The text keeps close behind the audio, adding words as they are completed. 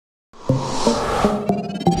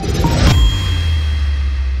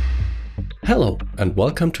Hello and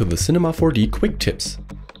welcome to the Cinema 4D Quick Tips.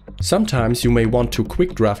 Sometimes you may want to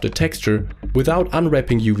quick draft a texture without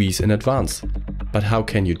unwrapping UVs in advance. But how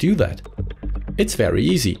can you do that? It's very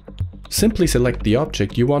easy. Simply select the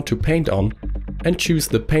object you want to paint on and choose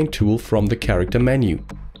the paint tool from the character menu.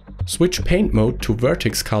 Switch paint mode to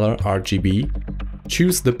Vertex Color RGB,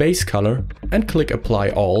 choose the base color and click Apply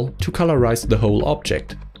All to colorize the whole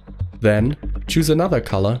object. Then choose another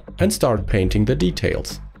color and start painting the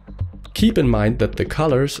details. Keep in mind that the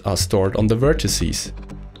colors are stored on the vertices.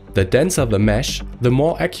 The denser the mesh, the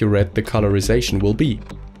more accurate the colorization will be.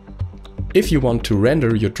 If you want to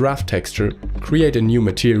render your draft texture, create a new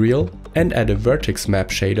material and add a vertex map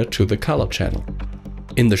shader to the color channel.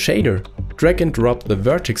 In the shader, drag and drop the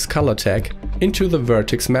vertex color tag into the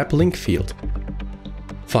vertex map link field.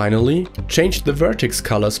 Finally, change the vertex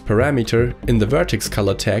colors parameter in the vertex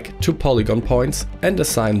color tag to polygon points and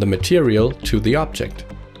assign the material to the object.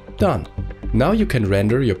 Done! Now you can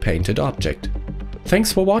render your painted object.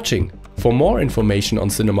 Thanks for watching! For more information on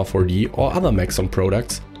Cinema 4D or other Maxon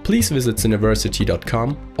products, please visit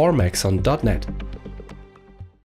cineversity.com or maxon.net.